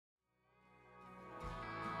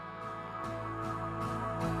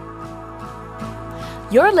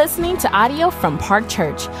You're listening to audio from Park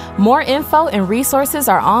Church. More info and resources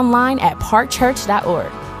are online at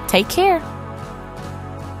parkchurch.org. Take care.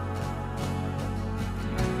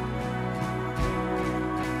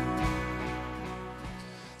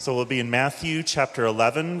 So we'll be in Matthew chapter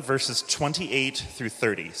 11, verses 28 through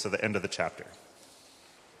 30, so the end of the chapter.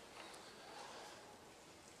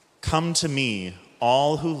 Come to me,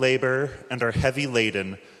 all who labor and are heavy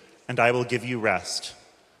laden, and I will give you rest.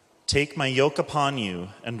 Take my yoke upon you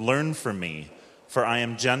and learn from me, for I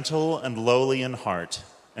am gentle and lowly in heart,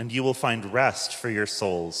 and you will find rest for your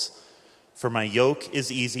souls. For my yoke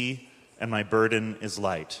is easy and my burden is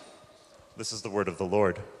light. This is the word of the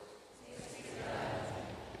Lord.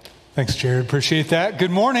 Thanks, Jared. Appreciate that.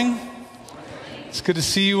 Good morning. It's good to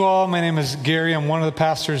see you all. My name is Gary. I'm one of the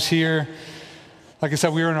pastors here. Like I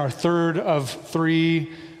said, we are in our third of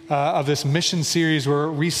three of this mission series. We're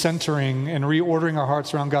recentering and reordering our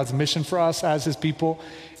hearts around God's mission for us as his people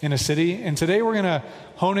in a city. And today we're going to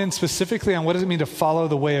hone in specifically on what does it mean to follow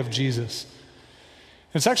the way of Jesus.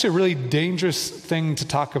 It's actually a really dangerous thing to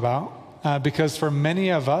talk about because for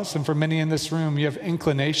many of us and for many in this room, you have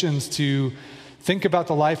inclinations to think about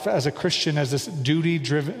the life as a Christian as this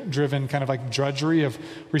duty-driven kind of like drudgery of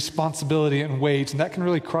responsibility and weight, and that can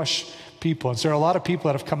really crush people. And so there are a lot of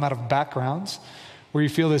people that have come out of backgrounds where you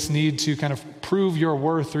feel this need to kind of prove your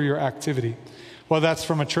worth through your activity. Whether that's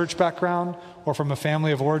from a church background or from a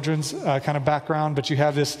family of origins kind of background, but you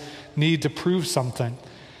have this need to prove something.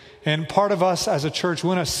 And part of us as a church, we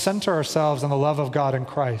want to center ourselves on the love of God in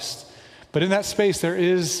Christ. But in that space,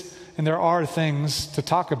 there are things to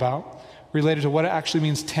talk about related to what it actually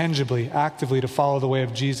means tangibly, actively to follow the way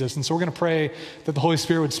of Jesus. And so we're going to pray that the Holy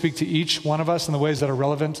Spirit would speak to each one of us in the ways that are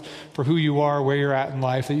relevant for who you are, where you're at in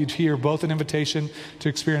life, that you'd hear both an invitation to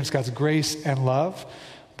experience God's grace and love,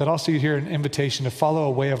 but also you'd hear an invitation to follow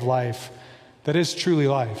a way of life that is truly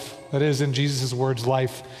life, that is, in Jesus' words,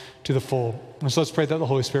 life to the full. And so let's pray that the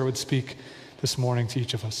Holy Spirit would speak this morning to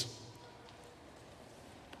each of us.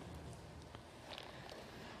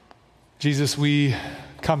 Jesus, we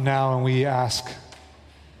come now and we ask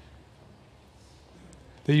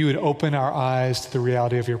that you would open our eyes to the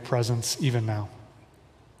reality of your presence even now.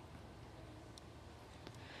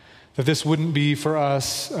 That this wouldn't be for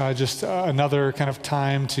us just another kind of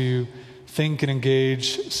time to think and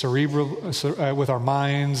engage with our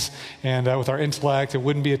minds and with our intellect. It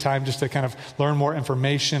wouldn't be a time just to kind of learn more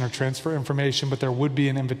information or transfer information, but there would be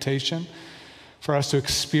an invitation for us to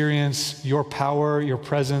experience your power, your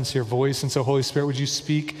presence, your voice. And so, Holy Spirit, would you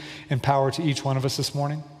speak in power to each one of us this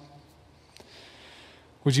morning?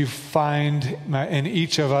 Would you find in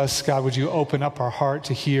each of us, God, would you open up our heart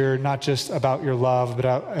to hear not just about your love, but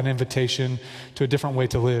an invitation to a different way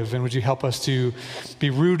to live? And would you help us to be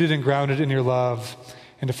rooted and grounded in your love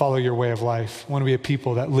and to follow your way of life? We want to be a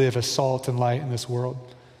people that live as salt and light in this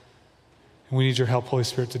world. And we need your help, Holy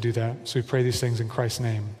Spirit, to do that. So we pray these things in Christ's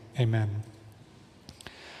name. Amen.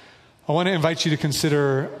 I want to invite you to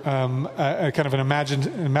consider a kind of an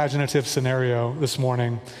imaginative scenario this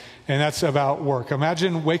morning, and that's about work.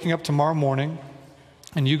 Imagine waking up tomorrow morning,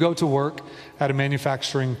 and you go to work at a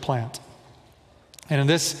manufacturing plant. And in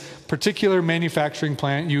this particular manufacturing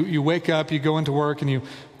plant, you wake up, you go into work, and you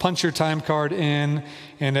punch your time card in,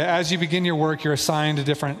 and as you begin your work, you're assigned to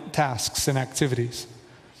different tasks and activities.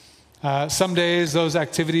 Some days those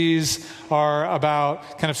activities are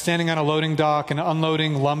about kind of standing on a loading dock and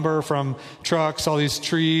unloading lumber from trucks, all these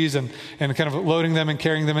trees, and kind of loading them and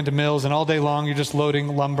carrying them into mills, and all day long you're just loading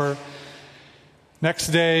lumber. Next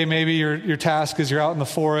day, maybe your task is you're out in the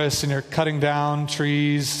forest and you're cutting down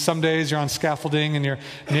trees. Some days you're on scaffolding and you're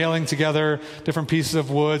nailing together different pieces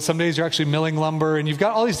of wood. Some days you're actually milling lumber, and you've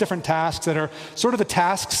got all these different tasks that are sort of the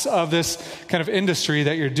tasks of this kind of industry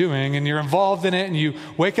that you're doing, and you're involved in it, and you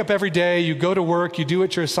wake up every day, you go to work, you do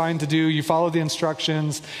what you're assigned to do, you follow the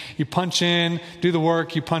instructions, you punch in, do the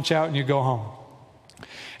work, you punch out, and you go home.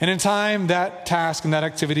 And in time, that task and that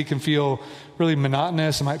activity can feel really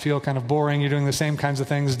monotonous. It might feel kind of boring. You're doing the same kinds of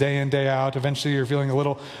things day in, day out. Eventually, you're feeling a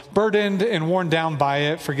little burdened and worn down by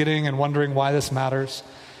it, forgetting and wondering why this matters.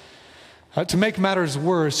 To make matters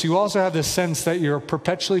worse, you also have this sense that you're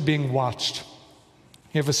perpetually being watched.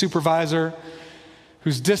 You have a supervisor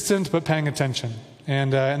who's distant but paying attention.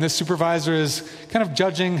 And this supervisor is kind of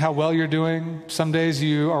judging how well you're doing. Some days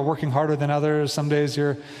you are working harder than others. Some days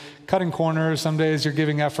you're cutting corners. Some days you're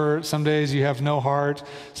giving effort. Some days you have no heart.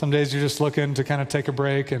 Some days you're just looking to kind of take a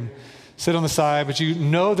break and sit on the side. But you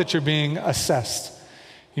know that you're being assessed.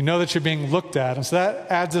 You know that you're being looked at. And so that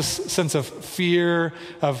adds this sense of fear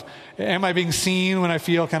of, am I being seen when I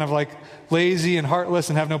feel kind of like lazy and heartless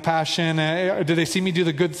and have no passion? Do they see me do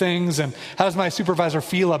the good things? And how does my supervisor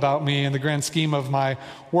feel about me in the grand scheme of my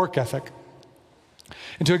work ethic?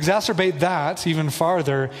 And to exacerbate that even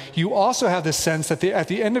farther, you also have this sense that at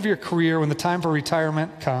the end of your career, when the time for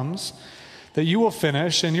retirement comes, that you will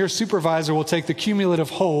finish and your supervisor will take the cumulative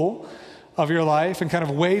whole of your life and kind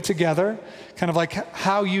of weigh together kind of like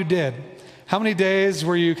how you did. How many days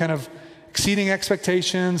were you kind of exceeding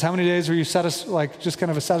expectations? How many days were you just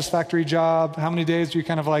kind of a satisfactory job? How many days were you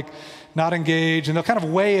kind of like not engaged? And they'll kind of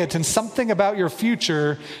weigh it, and something about your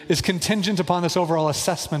future is contingent upon this overall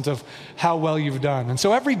assessment of how well you've done. And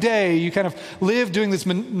so every day you kind of live doing these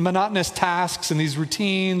monotonous tasks and these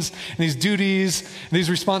routines and these duties and these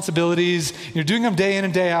responsibilities. You're doing them day in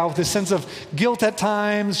and day out with this sense of guilt at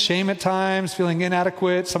times, shame at times, feeling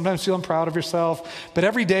inadequate, sometimes feeling proud of yourself. But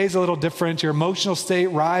every day is a little different. Your emotional state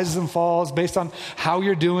rises and falls based on how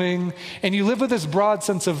you're doing. And you live with this broad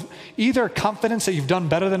sense of either confidence that you've done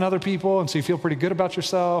better than other people, and so you feel pretty good about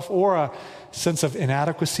yourself, or a sense of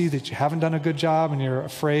inadequacy that you haven't done a good job and you're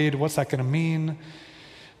afraid, what's that going to mean?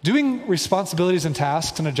 Doing responsibilities and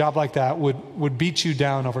tasks in a job like that would beat you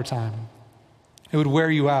down over time. It would wear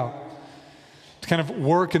you out. To kind of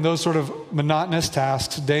work in those sort of monotonous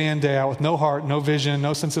tasks day in, day out with no heart, no vision,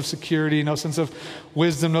 no sense of security, no sense of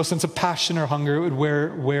wisdom, no sense of passion or hunger, it would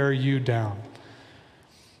wear you down.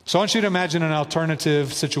 So I want you to imagine an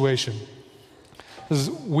alternative situation. This is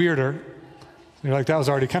weirder. You're like, that was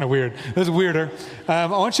already kind of weird. This is weirder. I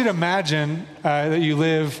want you to imagine that you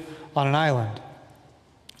live on an island.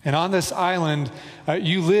 And on this island,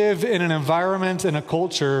 you live in an environment and a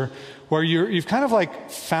culture where you've kind of like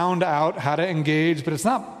found out how to engage, but it's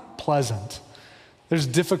not pleasant. There's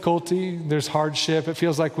difficulty, there's hardship. It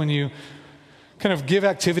feels like when you kind of give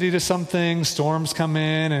activity to something, storms come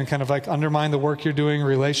in and kind of like undermine the work you're doing.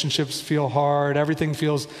 Relationships feel hard. Everything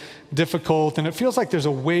feels difficult. And it feels like there's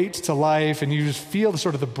a weight to life, and you just feel the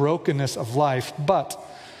sort of the brokenness of life.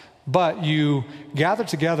 But you gather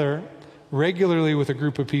together regularly with a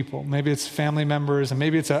group of people. Maybe it's family members, and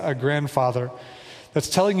maybe it's a grandfather that's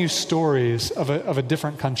telling you stories of a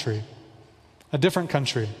different country. A different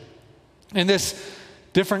country. In this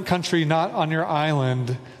different country, not on your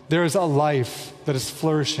island, there is a life that is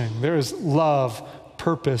flourishing. There is love,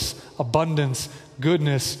 purpose, abundance,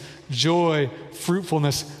 goodness, joy,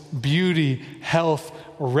 fruitfulness, beauty, health,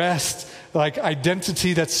 rest, like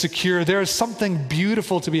identity that's secure. There is something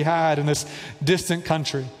beautiful to be had in this distant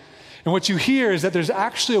country. And what you hear is that there's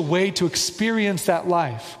actually a way to experience that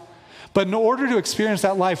life. But in order to experience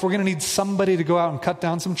that life, we're going to need somebody to go out and cut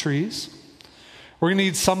down some trees. We're going to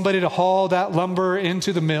need somebody to haul that lumber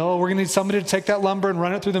into the mill. We're going to need somebody to take that lumber and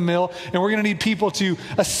run it through the mill. And we're going to need people to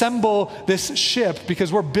assemble this ship,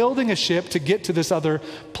 because we're building a ship to get to this other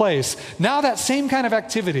place. Now that same kind of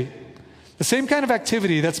activity, the same kind of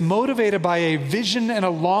activity that's motivated by a vision and a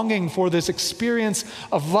longing for this experience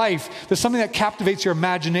of life, there's something that captivates your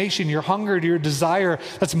imagination, your hunger, your desire,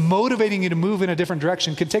 that's motivating you to move in a different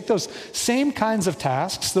direction, can take those same kinds of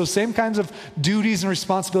tasks, those same kinds of duties and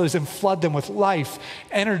responsibilities, and flood them with life,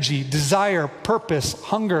 energy, desire, purpose,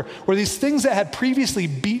 hunger, where these things that had previously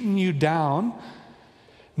beaten you down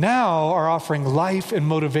now are offering life and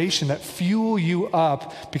motivation that fuel you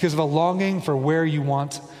up because of a longing for where you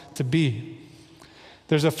want to be.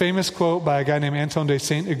 There's a famous quote by a guy named Antoine de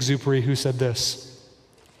Saint-Exupéry who said this: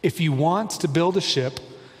 "If you want to build a ship,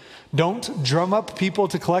 don't drum up people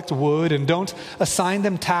to collect wood, and don't assign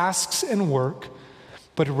them tasks and work,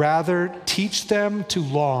 but rather teach them to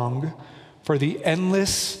long for the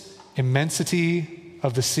endless immensity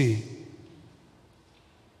of the sea."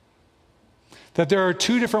 That there are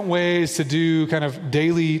two different ways to do kind of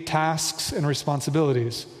daily tasks and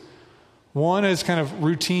responsibilities. One is kind of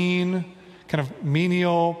routine, kind of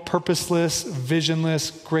menial, purposeless, visionless,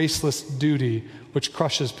 graceless duty, which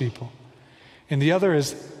crushes people. And the other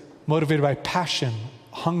is motivated by passion,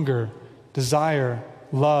 hunger, desire,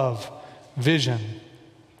 love, vision.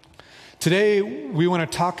 Today, we want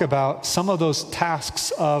to talk about some of those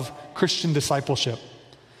tasks of Christian discipleship.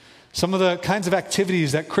 Some of the kinds of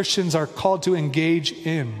activities that Christians are called to engage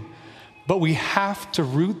in. But we have to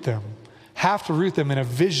root them in a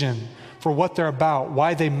vision for what they're about,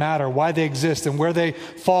 why they matter, why they exist, and where they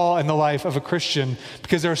fall in the life of a Christian.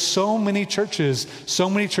 Because there are so many churches, so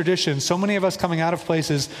many traditions, so many of us coming out of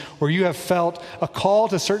places where you have felt a call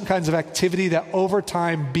to certain kinds of activity that over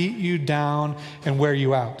time beat you down and wear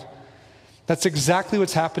you out. That's exactly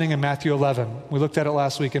what's happening in Matthew 11. We looked at it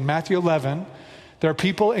last week. In Matthew 11, there are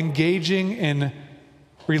people engaging in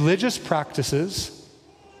religious practices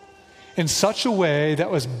in such a way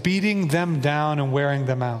that was beating them down and wearing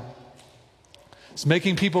them out. It's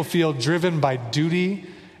making people feel driven by duty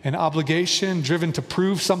and obligation, driven to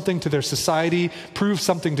prove something to their society, prove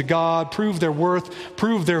something to God, prove their worth,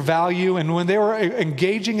 prove their value. And when they were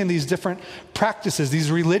engaging in these different practices, these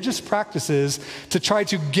religious practices, to try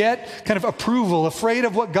to get kind of approval, afraid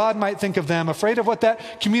of what God might think of them, afraid of what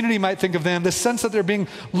that community might think of them, the sense that they're being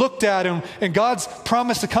looked at, and God's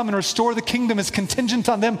promise to come and restore the kingdom is contingent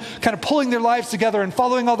on them kind of pulling their lives together and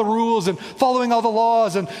following all the rules and following all the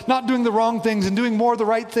laws and not doing the wrong things and doing more of the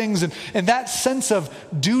right things. And that sense of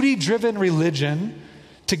duty-driven religion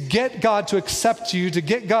to get God to accept you, to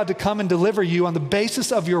get God to come and deliver you on the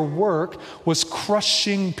basis of your work was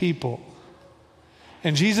crushing people.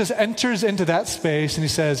 And Jesus enters into that space and he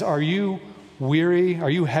says, are you weary? Are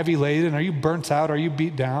you heavy laden? Are you burnt out? Are you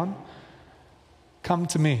beat down? Come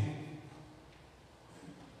to me.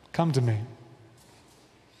 Come to me.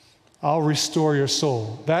 I'll restore your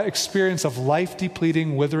soul. That experience of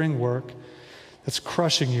life-depleting, withering work that's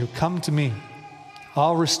crushing you, come to me.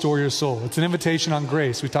 I'll restore your soul. It's an invitation on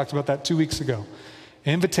grace. We talked about that 2 weeks ago.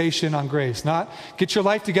 Invitation on grace. Not get your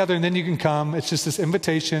life together and then you can come. It's just this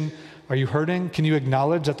invitation. Are you hurting? Can you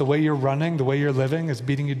acknowledge that the way you're running, the way you're living is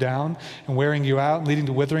beating you down and wearing you out and leading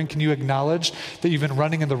to withering? Can you acknowledge that you've been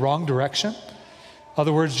running in the wrong direction?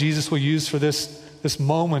 Other words Jesus will use for this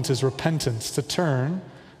moment is repentance, to turn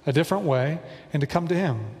a different way and to come to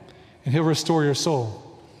him. And he'll restore your soul.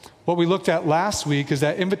 What we looked at last week is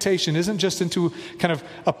that invitation isn't just into kind of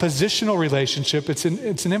a positional relationship. It's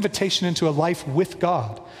an invitation into a life with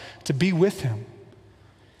God, to be with him.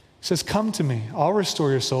 He says, come to me, I'll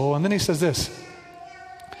restore your soul. And then he says this,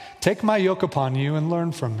 take my yoke upon you and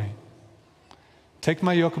learn from me. Take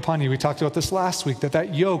my yoke upon you. We talked about this last week,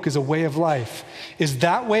 that yoke is a way of life. Is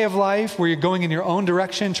that way of life where you're going in your own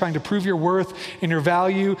direction, trying to prove your worth and your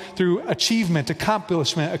value through achievement,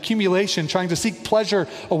 accomplishment, accumulation, trying to seek pleasure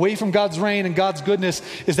away from God's reign and God's goodness?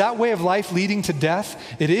 Is that way of life leading to death?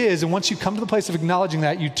 It is. And once you come to the place of acknowledging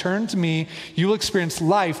that, you turn to me, you will experience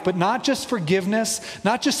life, but not just forgiveness,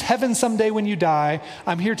 not just heaven someday when you die.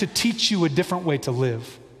 I'm here to teach you a different way to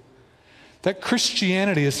live. That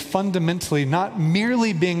Christianity is fundamentally not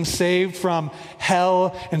merely being saved from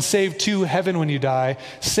hell and saved to heaven when you die,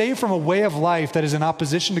 saved from a way of life that is in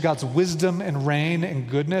opposition to God's wisdom and reign and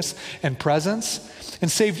goodness and presence, and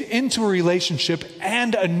saved into a relationship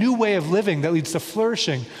and a new way of living that leads to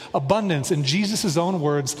flourishing, abundance, in Jesus' own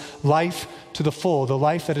words, life to the full, the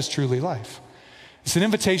life that is truly life. It's an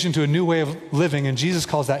invitation to a new way of living, and Jesus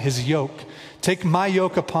calls that his yoke. Take my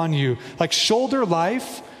yoke upon you. Like shoulder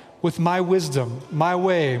life with my wisdom, my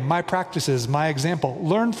way, my practices, my example.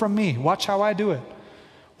 Learn from me. Watch how I do it.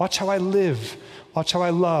 Watch how I live. Watch how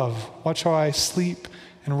I love. Watch how I sleep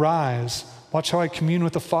and rise. Watch how I commune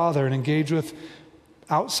with the Father and engage with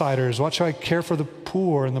outsiders. Watch how I care for the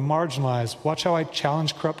poor and the marginalized. Watch how I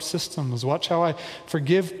challenge corrupt systems. Watch how I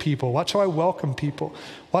forgive people. Watch how I welcome people.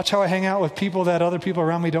 Watch how I hang out with people that other people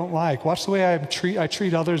around me don't like. Watch the way I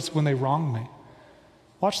treat others when they wrong me.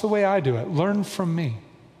 Watch the way I do it. Learn from me.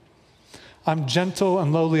 I'm gentle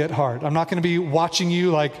and lowly at heart. I'm not going to be watching you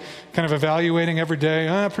like kind of evaluating every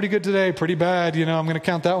day. Pretty good today, pretty bad. I'm going to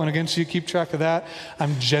count that one against you, keep track of that.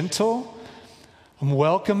 I'm gentle. I'm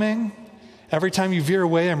welcoming. Every time you veer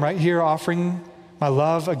away, I'm right here offering my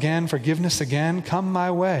love again, forgiveness again. Come my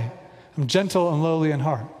way. I'm gentle and lowly in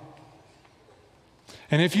heart.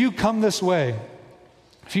 And if you come this way,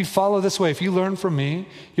 if you follow this way, if you learn from me,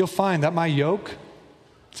 you'll find that my yoke,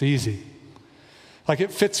 it's easy. Like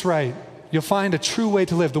it fits right. You'll find a true way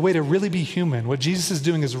to live, the way to really be human. What Jesus is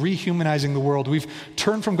doing is rehumanizing the world. We've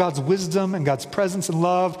turned from God's wisdom and God's presence and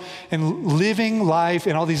love and living life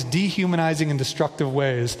in all these dehumanizing and destructive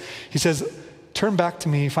ways. He says, turn back to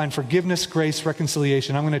me, find forgiveness, grace,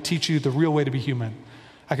 reconciliation. I'm going to teach you the real way to be human.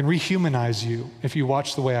 I can rehumanize you if you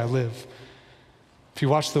watch the way I live. If you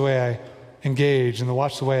watch the way I engage and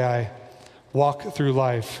watch the way I walk through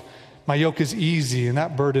life. My yoke is easy and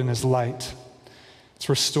that burden is light. It's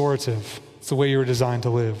restorative. It's the way you were designed to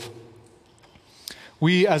live.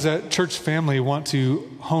 We as a church family want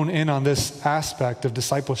to hone in on this aspect of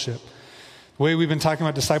discipleship. The way we've been talking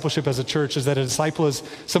about discipleship as a church is that a disciple is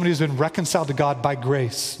somebody who's been reconciled to God by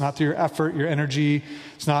grace, not through your effort, your energy.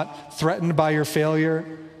 It's not threatened by your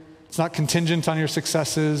failure. It's not contingent on your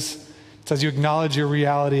successes. It's as you acknowledge your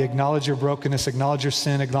reality, acknowledge your brokenness, acknowledge your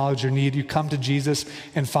sin, acknowledge your need, you come to Jesus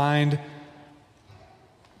and find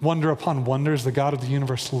wonder upon wonders, the God of the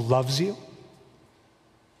universe loves you.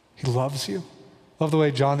 He loves you. Love the way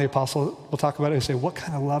John the Apostle will talk about it. He'll say, what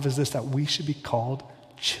kind of love is this that we should be called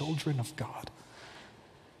children of God?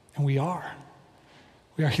 And we are.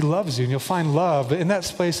 He loves you, and you'll find love. But in that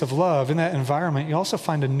space of love, in that environment, you also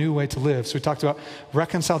find a new way to live. So we talked about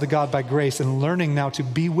reconciled to God by grace and learning now to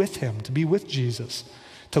be with him, to be with Jesus,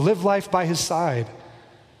 to live life by his side.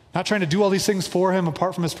 Not trying to do all these things for him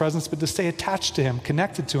apart from his presence, but to stay attached to him,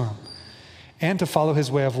 connected to him, and to follow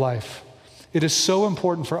his way of life. It is so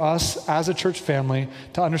important for us as a church family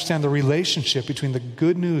to understand the relationship between the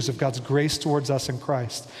good news of God's grace towards us in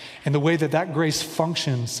Christ and the way that that grace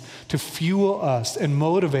functions to fuel us and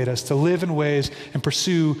motivate us to live in ways and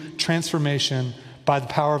pursue transformation by the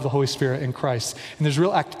power of the Holy Spirit in Christ. And there's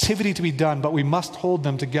real activity to be done, but we must hold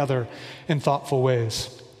them together in thoughtful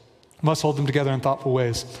ways. Must hold them together in thoughtful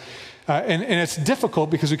ways. And it's difficult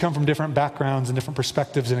because we come from different backgrounds and different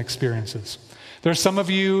perspectives and experiences. There are some of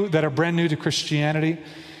you that are brand new to Christianity.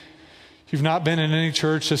 You've not been in any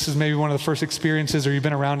church. This is maybe one of the first experiences, or you've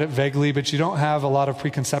been around it vaguely, but you don't have a lot of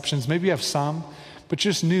preconceptions. Maybe you have some, but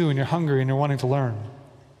you're just new and you're hungry and you're wanting to learn.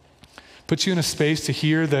 Puts you in a space to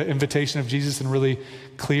hear the invitation of Jesus in really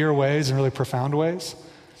clear ways and really profound ways.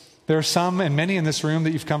 There are some, and many in this room,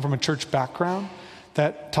 that you've come from a church background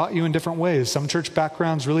that taught you in different ways. Some church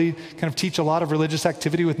backgrounds really kind of teach a lot of religious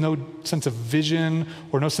activity with no sense of vision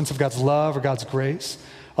or no sense of God's love or God's grace.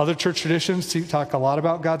 Other church traditions talk a lot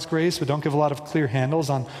about God's grace, but don't give a lot of clear handles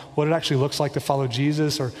on what it actually looks like to follow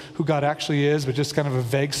Jesus or who God actually is, but just kind of a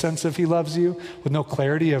vague sense of he loves you with no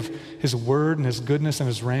clarity of his word and his goodness and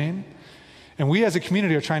his reign. And we as a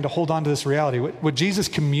community are trying to hold on to this reality. What Jesus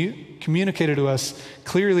communicated to us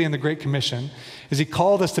clearly in the Great Commission is he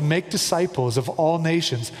called us to make disciples of all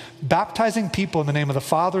nations, baptizing people in the name of the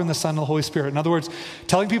Father and the Son and the Holy Spirit. In other words,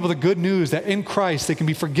 telling people the good news that in Christ they can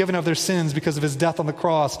be forgiven of their sins because of his death on the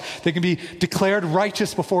cross. They can be declared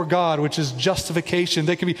righteous before God, which is justification.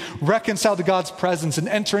 They can be reconciled to God's presence and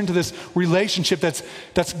enter into this relationship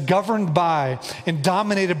that's governed by and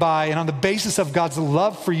dominated by and on the basis of God's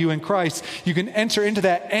love for you in Christ. You can enter into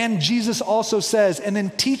that. And Jesus also says, and then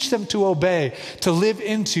teach them to obey, to live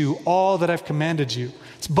into all that I've commanded you.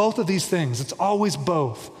 It's both of these things. It's always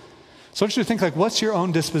both. So I want you to think, like, what's your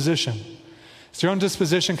own disposition? Is your own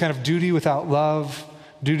disposition kind of duty without love,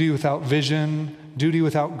 duty without vision, duty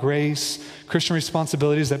without grace, Christian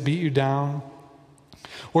responsibilities that beat you down?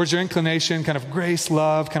 Or is your inclination kind of grace,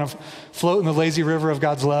 love, kind of float in the lazy river of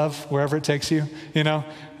God's love, wherever it takes you, you know?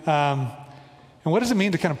 And what does it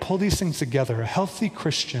mean to kind of pull these things together? A healthy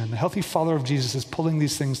Christian, a healthy follower of Jesus is pulling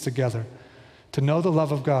these things together. To know the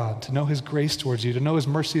love of God, to know his grace towards you, to know his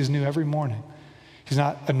mercy is new every morning. He's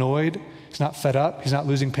not annoyed, he's not fed up, he's not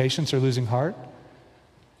losing patience or losing heart.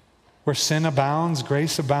 Where sin abounds,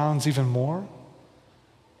 grace abounds even more.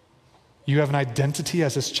 You have an identity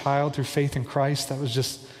as his child through faith in Christ that was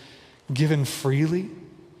just given freely.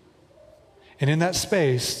 And in that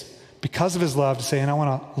space, because of his love, to say, and I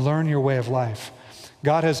want to learn your way of life.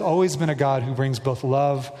 God has always been a God who brings both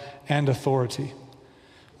love and authority.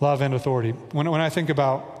 Love and authority. When I think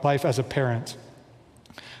about life as a parent,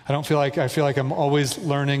 I feel like I'm always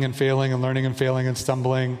learning and failing and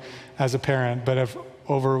stumbling as a parent. But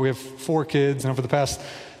we have 4 kids, and over the past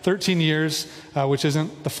 13 years, which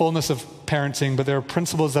isn't the fullness of parenting, but there are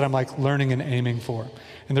principles that I'm like learning and aiming for.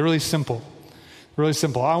 And they're really simple. Really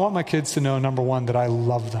simple. I want my kids to know, number one, that I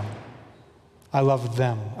love them. I love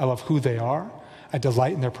them. I love who they are. I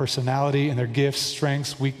delight in their personality and their gifts,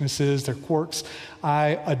 strengths, weaknesses, their quirks.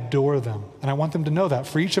 I adore them. And I want them to know that.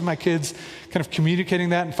 For each of my kids, kind of communicating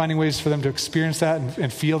that and finding ways for them to experience that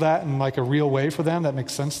and feel that in like a real way for them that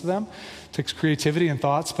makes sense to them. It takes creativity and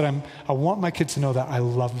thoughts, but I want my kids to know that I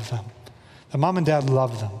love them. That mom and dad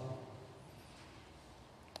love them.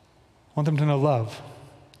 I want them to know love.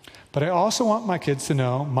 But I also want my kids to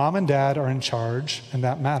know mom and dad are in charge, and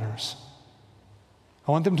that matters.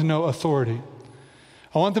 I want them to know authority.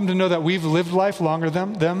 I want them to know that we've lived life longer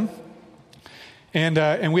than them,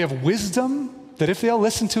 and we have wisdom that if they'll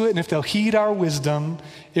listen to it and if they'll heed our wisdom,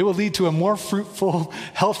 it will lead to a more fruitful,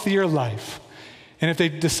 healthier life. And if they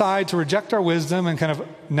decide to reject our wisdom and kind of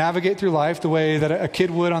navigate through life the way that a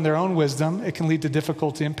kid would on their own wisdom, it can lead to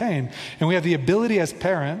difficulty and pain. And we have the ability as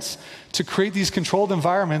parents to create these controlled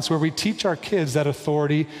environments where we teach our kids that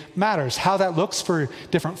authority matters. How that looks for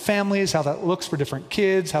different families, how that looks for different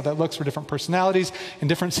kids, how that looks for different personalities in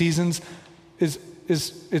different seasons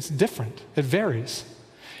it's different. It varies.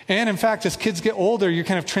 And in fact, as kids get older, you're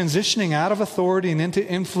kind of transitioning out of authority and into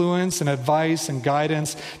influence and advice and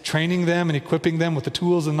guidance, training them and equipping them with the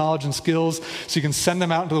tools and knowledge and skills so you can send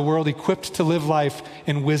them out into the world equipped to live life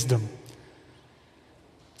in wisdom.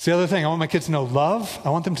 It's the other thing. I want my kids to know love. I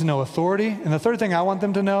want them to know authority. And the third thing I want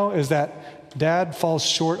them to know is that dad falls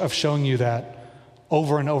short of showing you that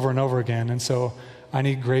over and over and over again. And so I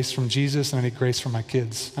need grace from Jesus, and I need grace from my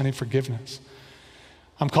kids. I need forgiveness.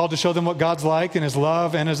 I'm called to show them what God's like in his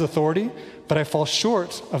love and his authority, but I fall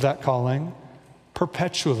short of that calling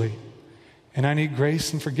perpetually. And I need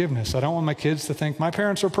grace and forgiveness. I don't want my kids to think my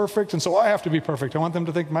parents are perfect, and so I have to be perfect. I want them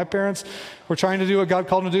to think my parents were trying to do what God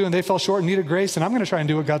called them to do, and they fell short and needed grace, and I'm going to try and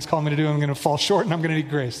do what God's called me to do, and I'm going to fall short, and I'm going to need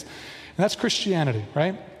grace. And that's Christianity,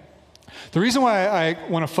 right? The reason why I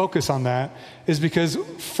want to focus on that is because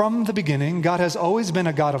from the beginning, God has always been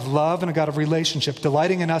a God of love and a God of relationship,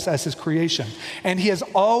 delighting in us as his creation. And he has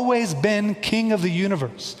always been king of the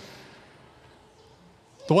universe.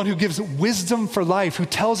 The one who gives wisdom for life, who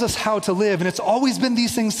tells us how to live. And it's always been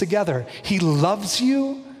these things together. He loves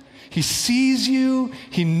you. He sees you.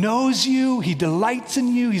 He knows you. He delights in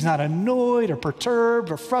you. He's not annoyed or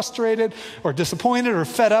perturbed or frustrated or disappointed or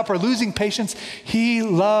fed up or losing patience. He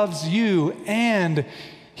loves you, and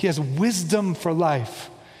he has wisdom for life.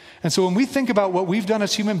 And so when we think about what we've done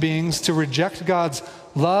as human beings to reject God's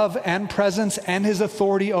love and presence and his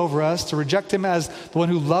authority over us, to reject him as the one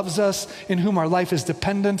who loves us, in whom our life is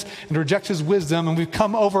dependent, and to reject his wisdom, and we've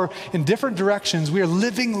come over in different directions. We are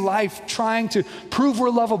living life trying to prove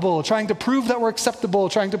we're lovable, trying to prove that we're acceptable,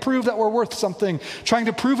 trying to prove that we're worth something, trying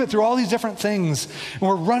to prove it through all these different things. And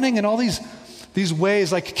we're running in all these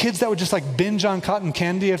ways, like kids that would just like binge on cotton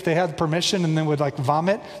candy if they had permission and then would like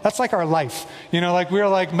vomit. That's like our life. You know, like we're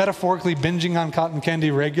like metaphorically binging on cotton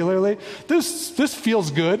candy regularly. This feels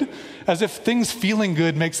good, as if things feeling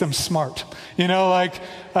good makes them smart. You know, like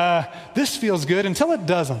this feels good until it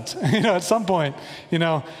doesn't. You know, at some point, you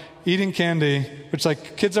know, eating candy, which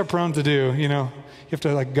like kids are prone to do, you know, you have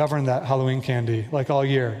to like govern that Halloween candy like all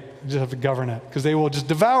year. You just have to govern it because they will just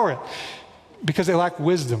devour it because they lack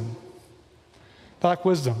wisdom. They lack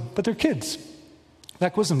wisdom, but they're kids. They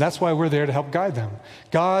lack wisdom. That's why we're there to help guide them.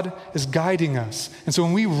 God is guiding us. And so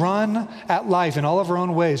when we run at life in all of our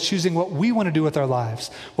own ways, choosing what we want to do with our lives,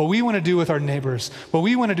 what we want to do with our neighbors, what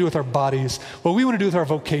we want to do with our bodies, what we want to do with our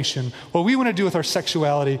vocation, what we want to do with our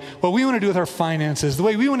sexuality, what we want to do with our finances, the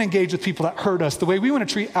way we want to engage with people that hurt us, the way we want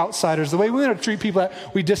to treat outsiders, the way we want to treat people that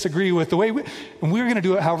we disagree with, and we're going to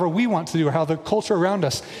do it however we want to do, or how the culture around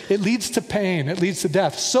us, it leads to pain, it leads to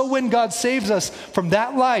death. So when God saves us from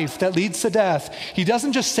that life that leads to death, he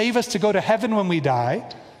doesn't just save us to go to heaven when we die.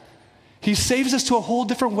 He saves us to a whole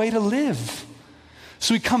different way to live.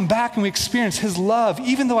 So we come back and we experience his love.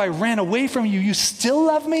 Even though I ran away from you, you still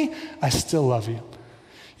love me? I still love you.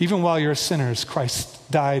 Even while you're sinners, Christ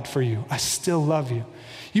died for you. I still love you.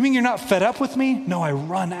 You mean you're not fed up with me? No, I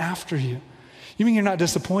run after you. You mean you're not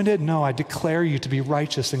disappointed? No, I declare you to be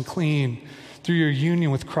righteous and clean. Through your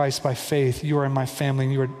union with Christ by faith, you are in my family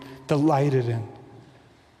and you are delighted in.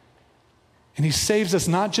 And he saves us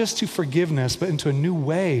not just to forgiveness, but into a new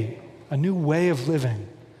way of living.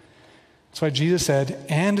 That's why Jesus said,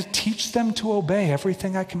 and teach them to obey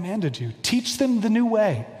everything I commanded you. Teach them the new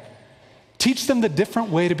way. Teach them the different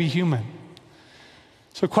way to be human.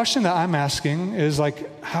 So a question that I'm asking is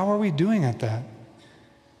like, how are we doing at that?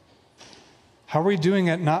 How are we doing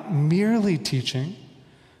at not merely teaching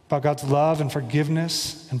about God's love and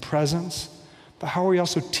forgiveness and presence, but how are we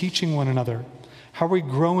also teaching one another? How are we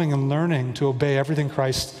growing and learning to obey everything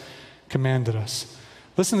Christ commanded us?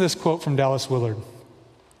 Listen to this quote from Dallas Willard.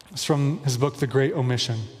 It's from his book, The Great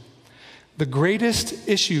Omission. The greatest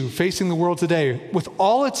issue facing the world today, with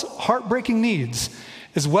all its heartbreaking needs,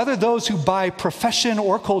 is whether those who by profession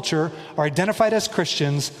or culture are identified as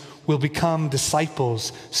Christians will become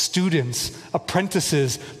disciples, students,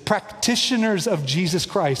 apprentices, practitioners of Jesus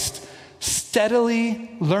Christ,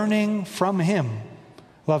 steadily learning from him.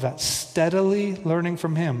 Love that. Steadily learning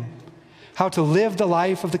from him how to live the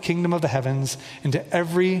life of the kingdom of the heavens into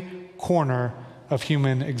every corner of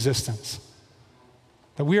human existence.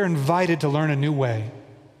 That we are invited to learn a new way.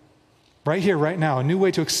 Right here, right now, a new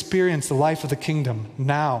way to experience the life of the kingdom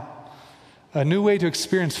now. A new way to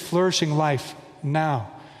experience flourishing life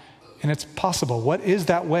now. And it's possible. What is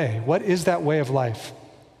that way? What is that way of life?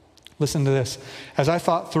 Listen to this. As I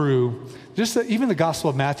thought through even the Gospel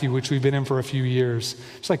of Matthew, which we've been in for a few years,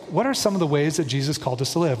 it's like, what are some of the ways that Jesus called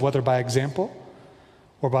us to live, whether by example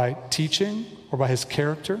or by teaching or by his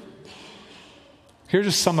character? Here are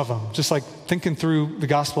just some of them, just like thinking through the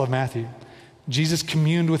Gospel of Matthew. Jesus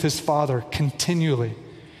communed with his Father continually,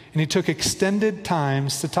 and he took extended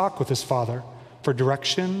times to talk with his Father for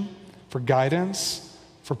direction, for guidance,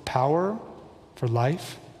 for power, for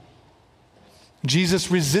life. Jesus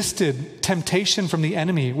resisted temptation from the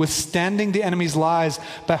enemy, withstanding the enemy's lies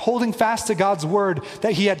by holding fast to God's word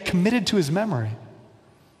that he had committed to his memory.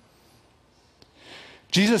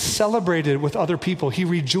 Jesus celebrated with other people. He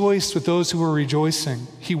rejoiced with those who were rejoicing.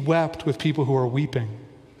 He wept with people who were weeping.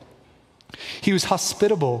 He was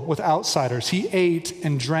hospitable with outsiders. He ate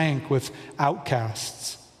and drank with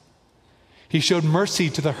outcasts. He showed mercy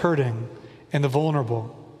to the hurting and the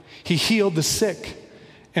vulnerable. He healed the sick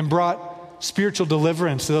and brought spiritual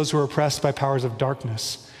deliverance to those who were oppressed by powers of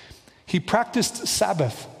darkness. He practiced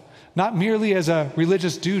Sabbath, not merely as a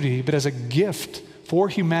religious duty, but as a gift for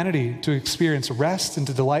humanity to experience rest and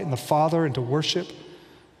to delight in the Father and to worship.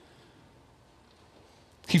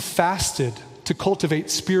 He fasted to cultivate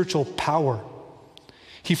spiritual power.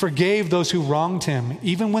 He forgave those who wronged him,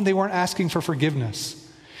 even when they weren't asking for forgiveness.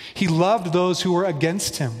 He loved those who were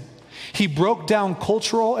against him. He broke down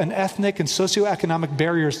cultural and ethnic and socioeconomic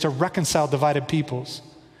barriers to reconcile divided peoples.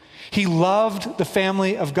 He loved the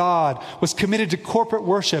family of God, was committed to corporate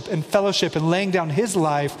worship and fellowship and laying down his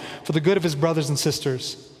life for the good of his brothers and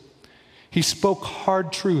sisters. He spoke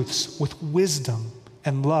hard truths with wisdom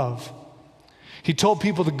and love. He told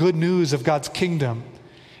people the good news of God's kingdom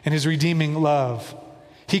and his redeeming love.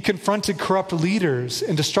 He confronted corrupt leaders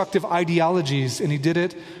and destructive ideologies, and he did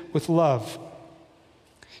it with love.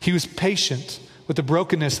 He was patient with the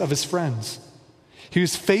brokenness of his friends. He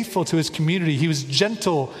was faithful to his community. He was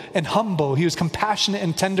gentle and humble. He was compassionate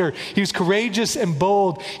and tender. He was courageous and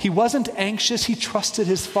bold. He wasn't anxious. He trusted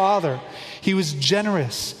his Father. He was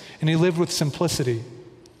generous, and he lived with simplicity.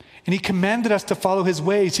 And he commanded us to follow his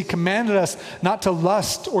ways. He commanded us not to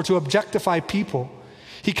lust or to objectify people.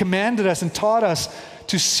 He commanded us and taught us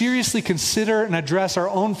to seriously consider and address our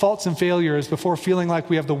own faults and failures before feeling like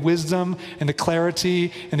we have the wisdom and the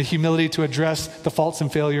clarity and the humility to address the faults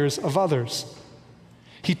and failures of others.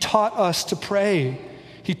 He taught us to pray.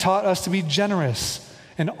 He taught us to be generous.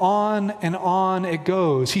 And on it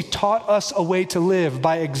goes. He taught us a way to live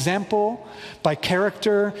by example, by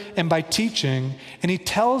character, and by teaching. And he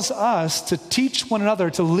tells us to teach one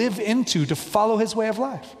another to live into, to follow his way of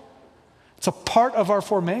life. It's a part of our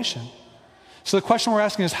formation. So the question we're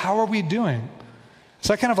asking is, how are we doing?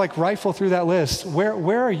 So I kind of like rifle through that list.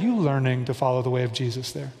 Where are you learning to follow the way of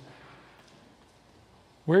Jesus there?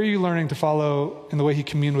 Where are you learning to follow in the way he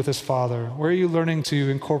communed with his Father? Where are you learning to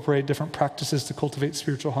incorporate different practices to cultivate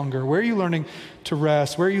spiritual hunger? Where are you learning to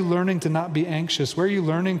rest? Where are you learning to not be anxious? Where are you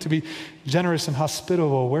learning to be generous and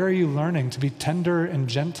hospitable? Where are you learning to be tender and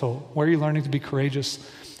gentle? Where are you learning to be courageous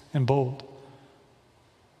and bold?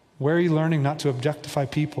 Where are you learning not to objectify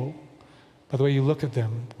people by the way you look at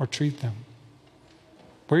them or treat them?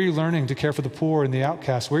 Where are you learning to care for the poor and the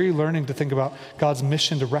outcast? Where are you learning to think about God's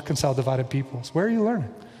mission to reconcile divided peoples? Where are you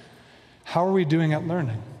learning? How are we doing at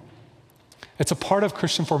learning? It's a part of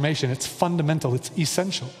Christian formation. It's fundamental. It's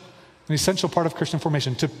essential. An essential part of Christian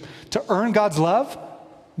formation. To earn God's love?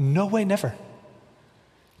 No way, never.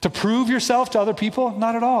 To prove yourself to other people?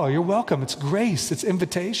 Not at all. You're welcome. It's grace. It's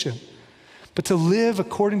invitation. But to live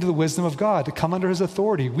according to the wisdom of God, to come under his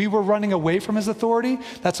authority. We were running away from his authority.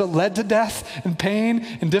 That's what led to death and pain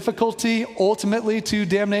and difficulty, ultimately to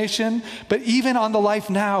damnation. But even on the life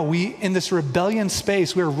now, in this rebellion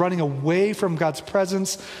space, we are running away from God's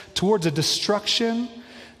presence towards a destruction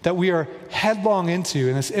that we are headlong into.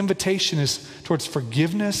 And this invitation is towards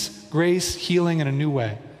forgiveness, grace, healing in a new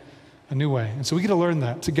way. A new way. And so we get to learn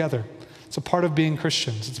that together. It's a part of being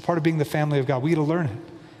Christians. It's a part of being the family of God. We get to learn it.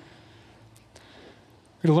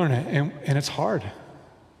 We got to learn it, and it's hard.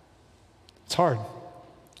 It's hard.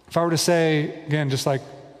 If I were to say, again, just like,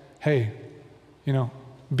 hey,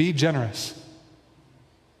 be generous.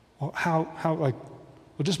 Well, how, well,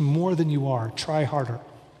 just more than you are. Try harder,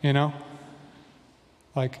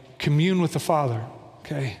 Like, commune with the Father,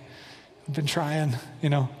 okay? I've been trying,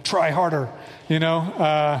 try harder,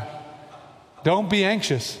 Don't be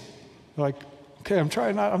anxious. Like, okay,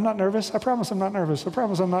 I'm not nervous. I promise I'm not nervous. I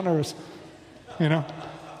promise I'm not nervous.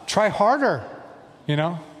 Try harder,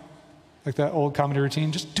 like that old comedy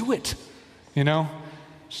routine. Just do it,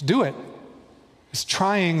 just do it. Is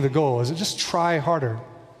trying the goal? Is it just try harder?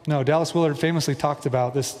 No, Dallas Willard famously talked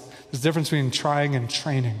about this difference between trying and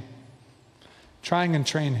training. Trying and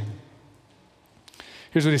training.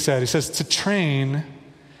 Here's what he said. He says, to train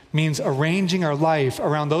means arranging our life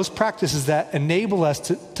around those practices that enable us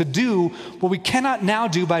to do what we cannot now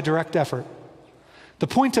do by direct effort. The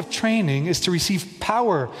point of training is to receive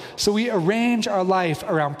power, so we arrange our life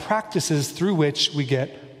around practices through which we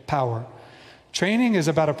get power. Training is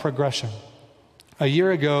about a progression. A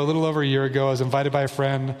little over a year ago, I was invited by a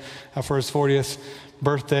friend for his 40th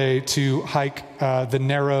birthday to hike the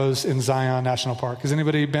Narrows in Zion National Park. Has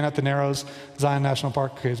anybody been at the Narrows, Zion National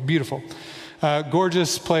Park? Okay, it's beautiful.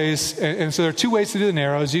 Gorgeous place. And so there are two ways to do the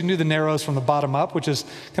Narrows. You can do the Narrows from the bottom up, which is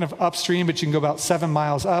kind of upstream, but you can go about 7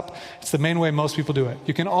 miles up. It's the main way most people do it.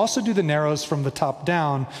 You can also do the Narrows from the top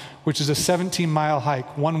down, which is a 17-mile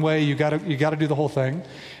hike. One way, you got to do the whole thing.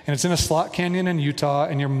 And it's in a slot canyon in Utah,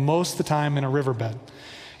 and you're most of the time in a riverbed.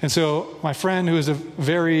 And so my friend, who is a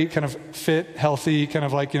very kind of fit, healthy, kind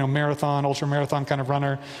of like, marathon, ultra marathon kind of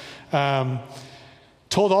runner,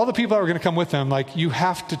 told all the people that were going to come with him, like, you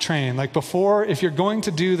have to train. Like, before, if you're going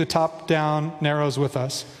to do the top-down Narrows with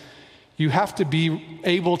us, you have to be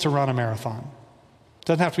able to run a marathon.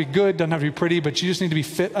 Doesn't have to be good, doesn't have to be pretty, but you just need to be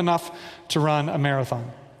fit enough to run a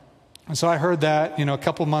marathon. And so I heard that, a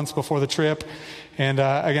couple months before the trip. And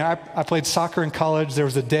again, I played soccer in college. There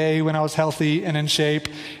was a day when I was healthy and in shape,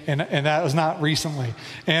 and that was not recently.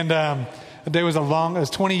 And the day was it was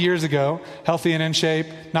 20 years ago, healthy and in shape,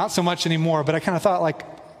 not so much anymore, but I kind of thought, like,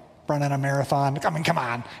 running a marathon, I mean, come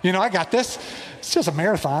on, I got this. It's just a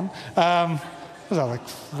marathon. Was I like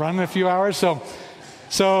running a few hours?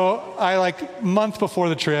 So I, like, month before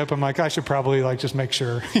the trip, I'm like, I should probably, like, just make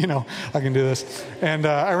sure, I can do this. And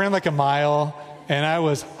I ran like a mile, and I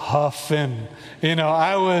was huffing.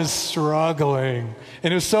 I was struggling.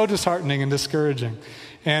 And it was so disheartening and discouraging.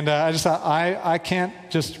 And I just thought, I can't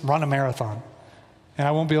just run a marathon, and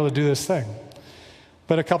I won't be able to do this thing.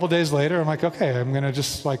 But a couple days later, I'm like, okay, I'm going to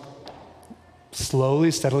just, like,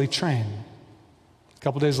 slowly, steadily train. A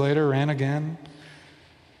couple days later, ran again.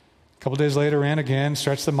 A couple days later, ran again,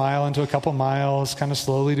 stretched the mile into a couple miles, kind of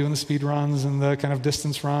slowly doing the speed runs and the kind of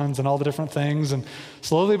distance runs and all the different things. And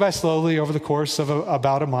slowly by slowly, over the course of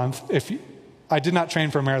about a month, I did not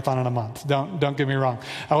train for a marathon in a month. Don't get me wrong.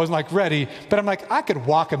 I wasn't, like, ready, but I'm like, I could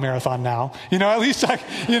walk a marathon now. At least I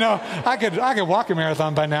could walk a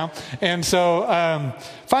marathon by now. And so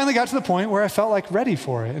finally got to the point where I felt, like, ready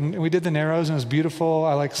for it. And we did the Narrows, and it was beautiful.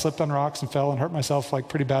 I, like, slipped on rocks and fell and hurt myself, like,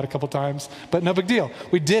 pretty bad a couple times, but no big deal.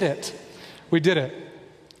 We did it.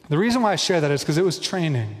 The reason why I share that is because it was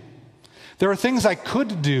training. There are things I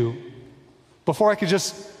could do before I could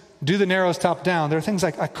just do the Narrows top down. There are things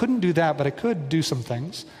like I couldn't do that, but I could do some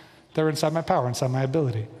things that are inside my power, inside my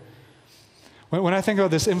ability. When I think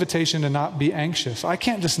about this invitation to not be anxious, I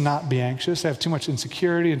can't just not be anxious. I have too much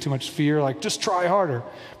insecurity and too much fear, like, just try harder.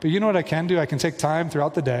 But you know what I can do? I can take time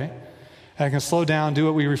throughout the day, and I can slow down, do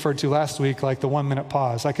what we referred to last week, like the 1-minute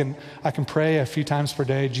pause. I can pray a few times per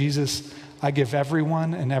day, Jesus, I give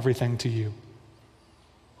everyone and everything to you.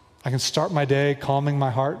 I can start my day calming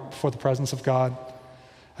my heart before the presence of God.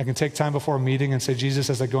 I can take time before a meeting and say, Jesus,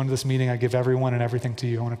 as I go into this meeting, I give everyone and everything to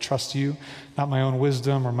you. I want to trust you, not my own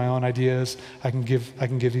wisdom or my own ideas. I can give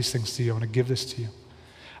these things to you. I want to give this to you.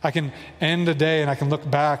 I can end a day and I can look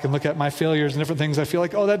back and look at my failures and different things. I feel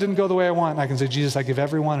like, that didn't go the way I want. And I can say, Jesus, I give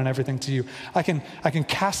everyone and everything to you. I can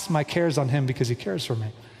cast my cares on him because he cares for me.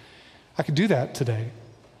 I can do that today.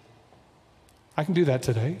 You could do that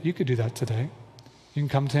today. You can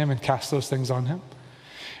come to him and cast those things on him.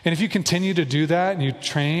 And if you continue to do that and you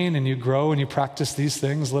train and you grow and you practice these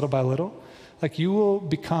things little by little, like, you will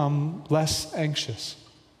become less anxious.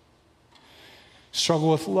 Struggle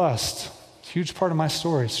with lust. Huge part of my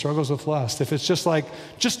story, struggles with lust. If it's just like,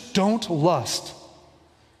 just don't lust.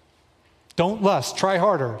 Don't lust, try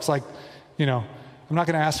harder. It's like, I'm not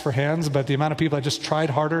going to ask for hands, but the amount of people that just tried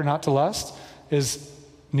harder not to lust is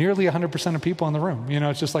nearly 100% of people in the room.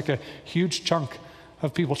 It's just like a huge chunk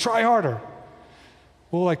of people. Try harder.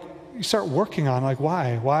 Well, like, you start working on, like,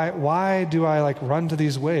 why do I, like, run to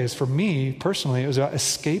these ways? For me, personally, it was about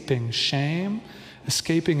escaping shame,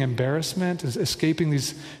 escaping embarrassment, escaping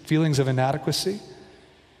these feelings of inadequacy.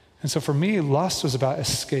 And so for me, lust was about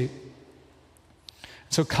escape.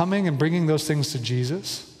 So coming and bringing those things to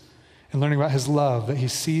Jesus and learning about his love, that he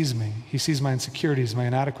sees me. He sees my insecurities, my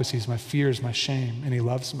inadequacies, my fears, my shame, and he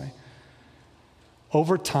loves me.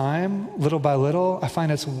 Over time, little by little, I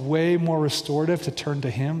find it's way more restorative to turn to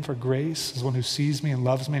him for grace as one who sees me and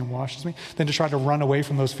loves me and washes me than to try to run away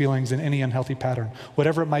from those feelings in any unhealthy pattern,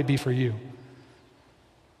 whatever it might be for you.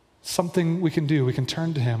 Something we can do. We can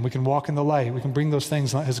turn to him. We can walk in the light. We can bring those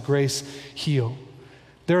things and let his grace heal.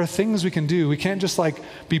 There are things we can do. We can't just, like,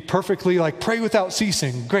 be perfectly, like, pray without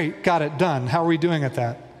ceasing. Great, got it, done. How are we doing at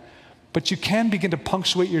that? But you can begin to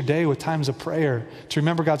punctuate your day with times of prayer, to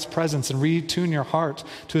remember God's presence and retune your heart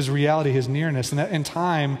to his reality, his nearness. And that in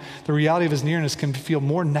time, the reality of his nearness can feel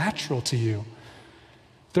more natural to you.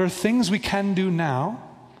 There are things we can do now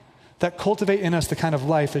that cultivate in us the kind of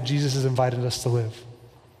life that Jesus has invited us to live.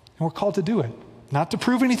 And we're called to do it. Not to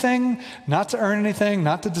prove anything, not to earn anything,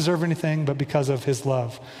 not to deserve anything, but because of his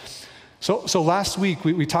love. So last week,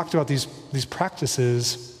 we talked about these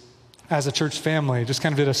practices as a church family. Just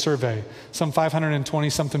kind of did a survey. Some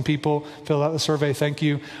 520-something people filled out the survey. Thank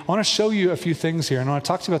you. I want to show you a few things here, and I want to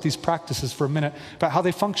talk to you about these practices for a minute, about how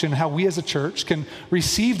they function, how we as a church can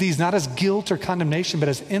receive these not as guilt or condemnation, but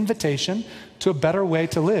as invitation to a better way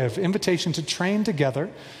to live, invitation to train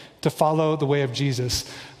together to follow the way of Jesus.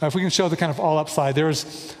 If we can show the kind of all up slide,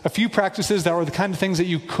 there's a few practices that were the kind of things that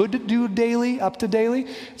you could do daily, up to daily.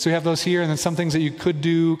 So we have those here, and then some things that you could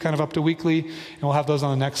do kind of up to weekly, and we'll have those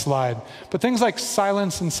on the next slide. But things like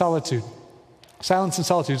silence and solitude. Silence and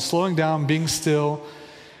solitude, slowing down, being still.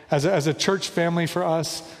 As a church family for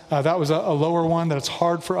us, that was a lower one, that it's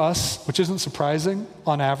hard for us, which isn't surprising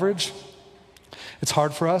on average. It's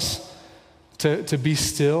hard for us to be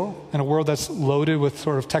still in a world that's loaded with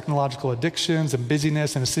sort of technological addictions and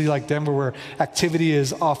busyness, in a city like Denver where activity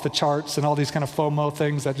is off the charts and all these kind of FOMO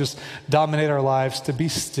things that just dominate our lives. To be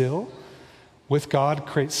still with God,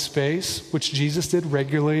 create space, which Jesus did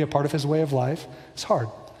regularly, a part of his way of life, it's hard.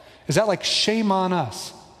 Is that like shame on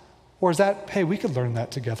us? Or is that, hey, we could learn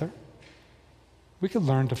that together. We could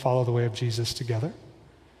learn to follow the way of Jesus together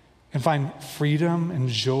and find freedom and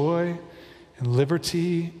joy and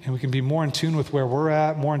liberty, and we can be more in tune with where we're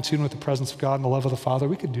at, more in tune with the presence of God and the love of the Father.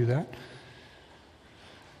 We could do that.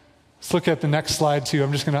 Let's look at the next slide too.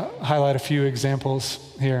 I'm just going to highlight a few examples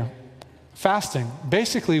here. Fasting.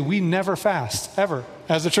 Basically, we never fast, ever,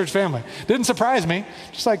 as a church family. Didn't surprise me.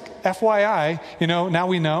 Just like FYI, now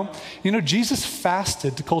we know. Jesus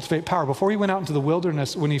fasted to cultivate power. Before he went out into the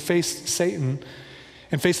wilderness, when he faced Satan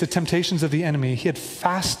and faced the temptations of the enemy, he had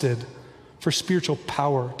fasted for spiritual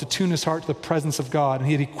power, to tune his heart to the presence of God. And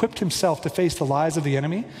he had equipped himself to face the lies of the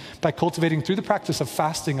enemy by cultivating, through the practice of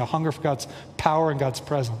fasting, a hunger for God's power and God's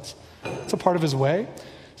presence. It's a part of his way.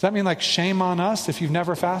 Does that mean like shame on us if you've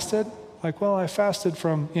never fasted? Like, well, I fasted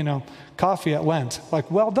from, coffee at Lent. Like,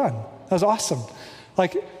 well done. That was awesome.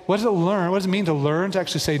 Like, what does it mean to learn to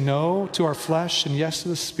actually say no to our flesh and yes to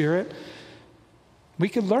the Spirit? We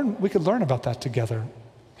could learn about that together.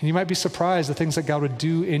 And you might be surprised the things that God would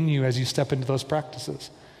do in you as you step into those practices.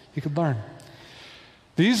 You could learn.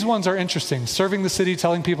 These ones are interesting. Serving the city,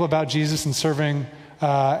 telling people about Jesus, and serving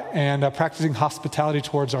and practicing hospitality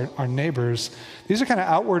towards our neighbors. These are kind of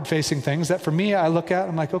outward-facing things that for me, I look at,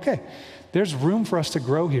 I'm like, okay, there's room for us to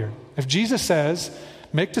grow here. If Jesus says,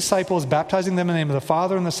 make disciples, baptizing them in the name of the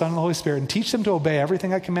Father and the Son and the Holy Spirit, and teach them to obey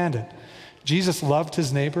everything I commanded. Jesus loved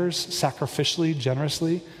his neighbors sacrificially,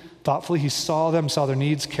 generously, thoughtfully. He saw them, saw their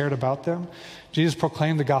needs, cared about them. Jesus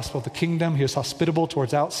proclaimed the gospel of the kingdom. He was hospitable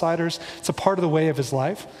towards outsiders. It's a part of the way of his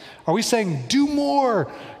life. Are we saying, do more,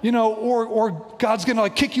 or God's going to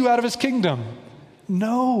kick you out of his kingdom?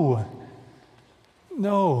 No,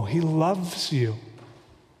 he loves you.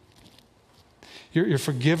 You're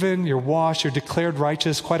forgiven, you're washed, you're declared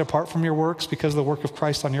righteous quite apart from your works because of the work of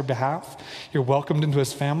Christ on your behalf. You're welcomed into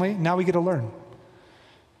his family. Now we get to learn.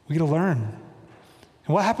 We get to learn.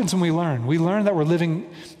 And what happens when we learn? We learn that we're living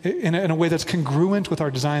in a way that's congruent with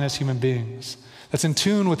our design as human beings, that's in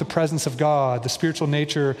tune with the presence of God, the spiritual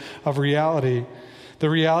nature of reality, the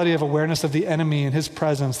reality of awareness of the enemy and his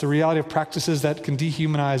presence, the reality of practices that can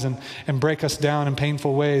dehumanize and break us down in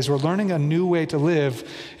painful ways. We're learning a new way to live,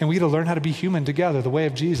 and we get to learn how to be human together, the way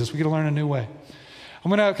of Jesus. We get to learn a new way. I'm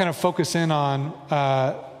going to kind of focus in on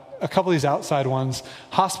a couple of these outside ones,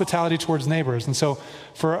 hospitality towards neighbors. And so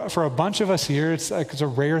for a bunch of us here, it's a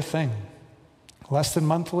rare thing. Less than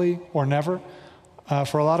monthly or never.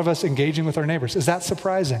 For a lot of us, engaging with our neighbors. Is that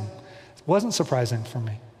surprising? It wasn't surprising for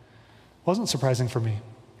me.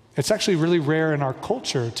 It's actually really rare in our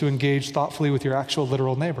culture to engage thoughtfully with your actual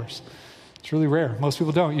literal neighbors. It's really rare. Most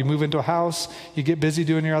people don't. You move into a house, you get busy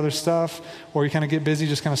doing your other stuff, or you kind of get busy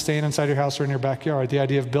just kind of staying inside your house or in your backyard. The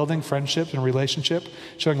idea of building friendship and relationship,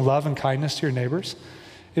 showing love and kindness to your neighbors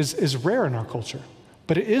is rare in our culture.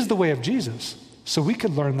 But it is the way of Jesus. So we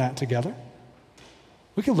could learn that together.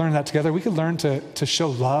 We could learn to show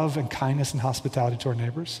love and kindness and hospitality to our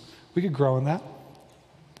neighbors. We could grow in that.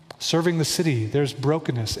 Serving the city, there's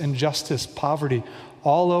brokenness, injustice, poverty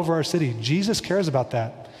all over our city. Jesus cares about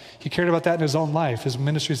that. He cared about that in his own life, his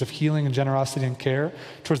ministries of healing and generosity and care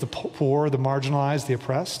towards the poor, the marginalized, the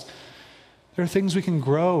oppressed. There are things we can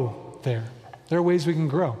grow there. There are ways we can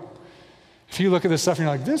grow. If you look at this stuff and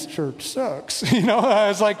you're like, this church sucks,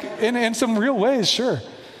 it's like in some real ways, sure.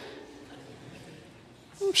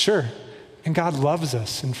 And God loves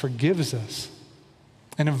us and forgives us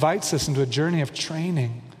and invites us into a journey of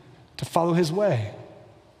training to follow his way,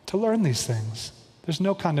 to learn these things. There's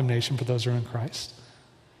no condemnation for those who are in Christ.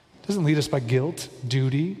 It doesn't lead us by guilt,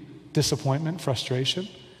 duty, disappointment, frustration.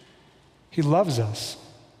 He loves us.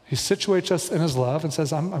 He situates us in his love and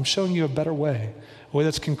says, I'm showing you a better way, a way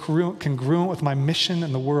that's congruent with my mission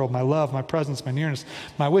in the world, my love, my presence, my nearness,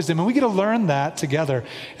 my wisdom. And we get to learn that together.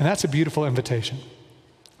 And that's a beautiful invitation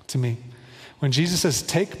to me. When Jesus says,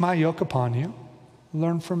 take my yoke upon you,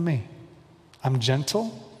 learn from me. I'm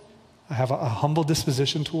gentle. I have a humble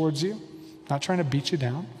disposition towards you. I'm not trying to beat you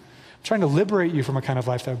down. I'm trying to liberate you from a kind of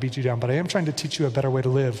life that would beat you down, but I am trying to teach you a better way to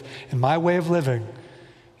live. And my way of living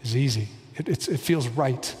is easy. It feels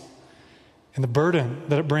right. And the burden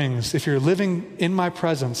that it brings, if you're living in my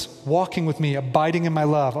presence, walking with me, abiding in my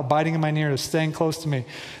love, abiding in my nearness, staying close to me,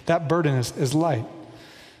 that burden is light.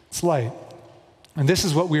 It's light. And this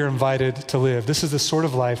is what we are invited to live. This is the sort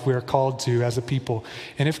of life we are called to as a people.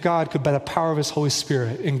 And if God could, by the power of his Holy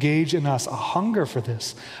Spirit, engage in us a hunger for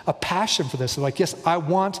this, a passion for this, like, yes, I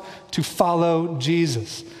want to follow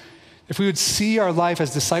Jesus. If we would see our life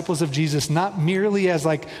as disciples of Jesus, not merely as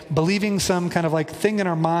like believing some kind of like thing in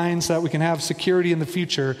our minds so that we can have security in the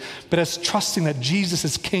future, but as trusting that Jesus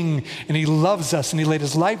is King and he loves us and he laid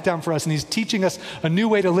his life down for us and he's teaching us a new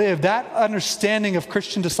way to live. That understanding of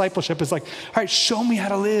Christian discipleship is like, all right, show me how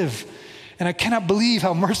to live. And I cannot believe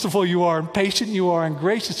how merciful you are and patient you are and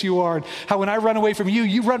gracious you are, and how when I run away from you,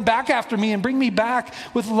 you run back after me and bring me back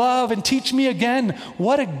with love and teach me again.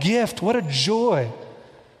 What a gift, what a joy.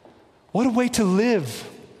 What a way to live.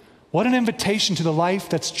 What an invitation to the life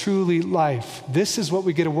that's truly life. This is what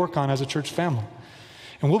we get to work on as a church family.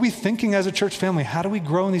 And we'll be thinking as a church family, how do we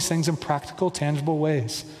grow in these things in practical, tangible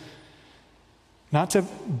ways? Not to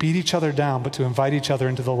beat each other down, but to invite each other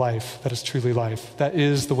into the life that is truly life. That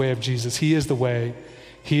is the way of Jesus. He is the way.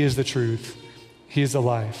 He is the truth. He is the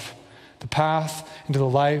life. The path into the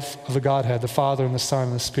life of the Godhead, the Father and the Son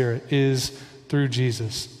and the Spirit, is through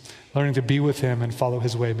Jesus. Learning to be with him and follow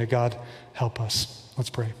his way. May God help us. Let's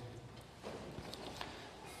pray.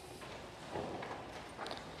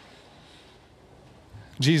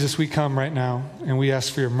 Jesus, we come right now and we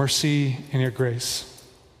ask for your mercy and your grace.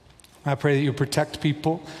 I pray that you protect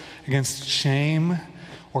people against shame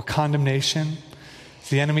or condemnation. If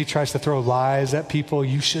the enemy tries to throw lies at people,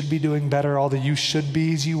 you should be doing better, all the you should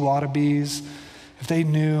be's, you ought to be's. If they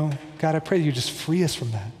knew, God, I pray that you just free us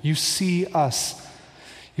from that. You see us.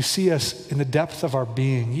 You see us in the depth of our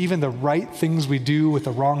being, even the right things we do with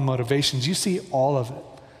the wrong motivations. You see all of it.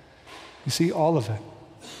 You see all of it.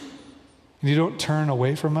 And you don't turn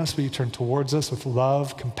away from us, but you turn towards us with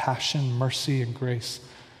love, compassion, mercy, and grace.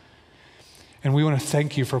 And we want to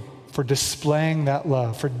thank you for displaying that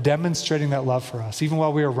love, for demonstrating that love for us. Even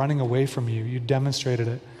while we were running away from you, you demonstrated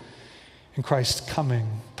it in Christ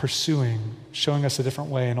coming, pursuing, showing us a different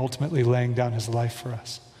way, and ultimately laying down his life for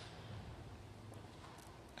us.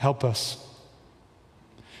 Help us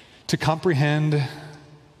to comprehend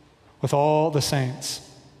with all the saints,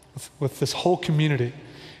 with this whole community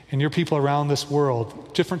and your people around this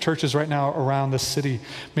world, different churches right now around this city.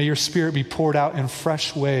 May your Spirit be poured out in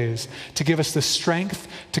fresh ways to give us the strength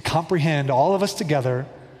to comprehend, all of us together,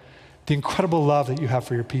 the incredible love that you have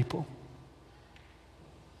for your people.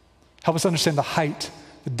 Help us understand the height,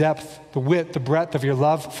 the depth, the width, the breadth of your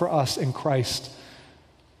love for us in Christ.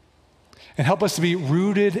 And help us to be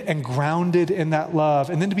rooted and grounded in that love,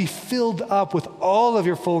 and then to be filled up with all of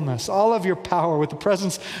your fullness, all of your power, with the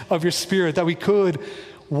presence of your Spirit, that we could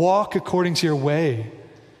walk according to your way,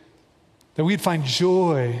 that we'd find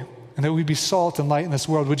joy, and that we'd be salt and light in this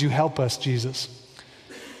world. Would you help us, Jesus?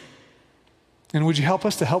 And would you help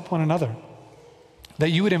us to help one another?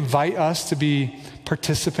 That you would invite us to be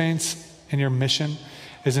participants in your mission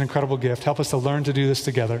is an incredible gift. Help us to learn to do this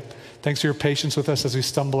together. Thanks for your patience with us as we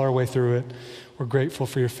stumble our way through it. We're grateful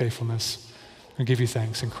for your faithfulness. We give you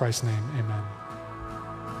thanks. In Christ's name, amen.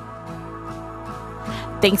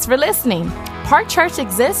 Thanks for listening. Park Church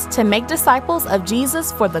exists to make disciples of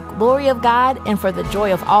Jesus for the glory of God and for the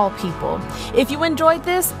joy of all people. If you enjoyed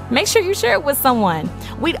this, make sure you share it with someone.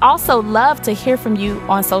 We'd also love to hear from you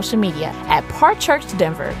on social media at Park Church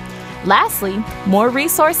Denver. Lastly, more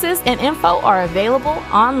resources and info are available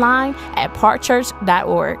online at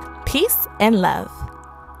parkchurch.org. Peace and love.